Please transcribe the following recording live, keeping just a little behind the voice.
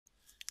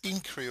In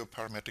Creo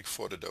Parametric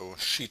 4.0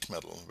 Sheet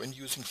Metal, when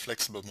using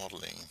flexible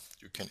modeling,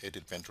 you can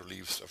edit bent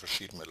reliefs of a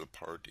sheet metal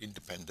part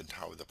independent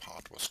how the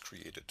part was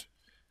created,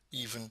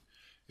 even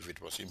if it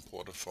was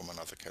imported from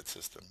another CAD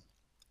system.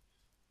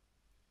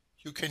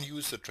 You can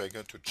use the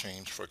trigger to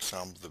change, for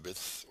example, the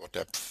width or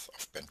depth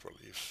of bent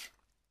relief.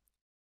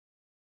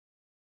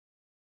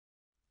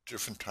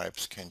 Different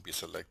types can be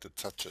selected,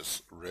 such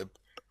as rib,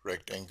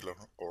 rectangular,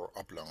 or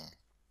oblong.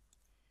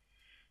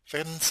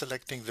 When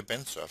selecting the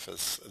bent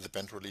surface, the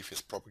bent relief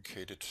is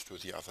propagated to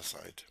the other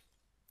side.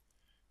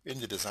 In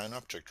the design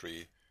object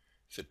tree,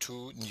 the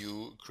two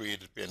new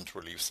created bent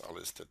reliefs are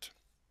listed.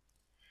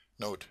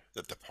 Note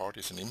that the part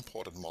is an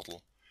imported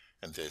model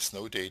and there is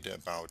no data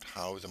about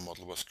how the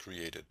model was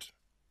created.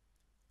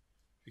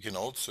 You can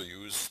also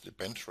use the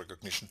bent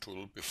recognition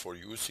tool before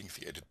using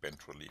the edit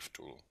bent relief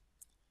tool.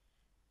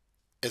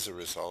 As a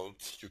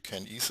result, you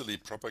can easily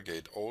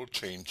propagate all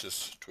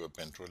changes to a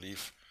bent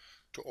relief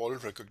to all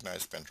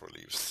recognized bent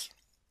reliefs.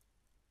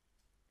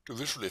 To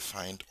visually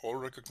find all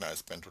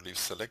recognized bent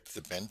reliefs, select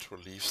the bent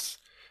reliefs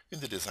in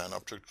the design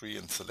object tree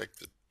and select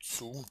the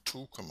Zoom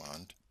to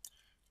command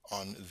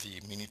on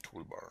the mini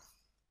toolbar.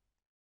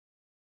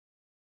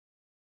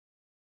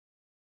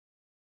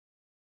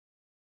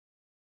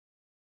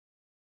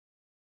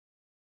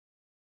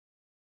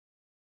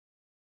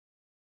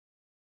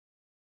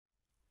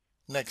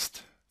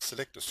 Next,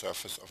 select the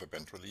surface of a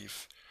bent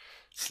relief.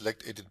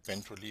 Select Edit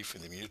Bent Relief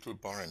in the menu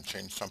toolbar and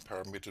change some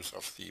parameters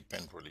of the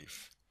bent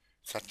relief,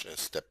 such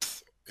as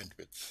depth and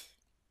width.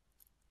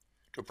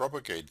 To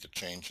propagate the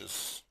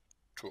changes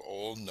to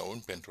all known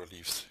bent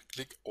reliefs,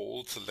 click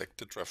All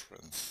Selected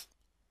Reference.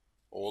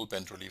 All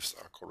bent reliefs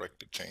are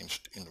correctly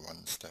changed in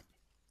one step.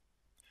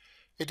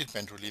 Edit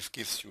Bent Relief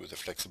gives you the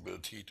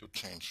flexibility to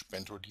change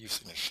bent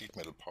reliefs in a sheet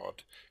metal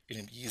part in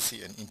an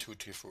easy and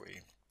intuitive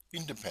way,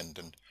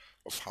 independent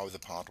of how the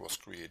part was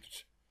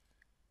created,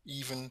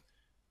 even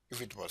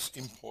if it was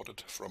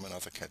imported from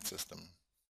another CAD system.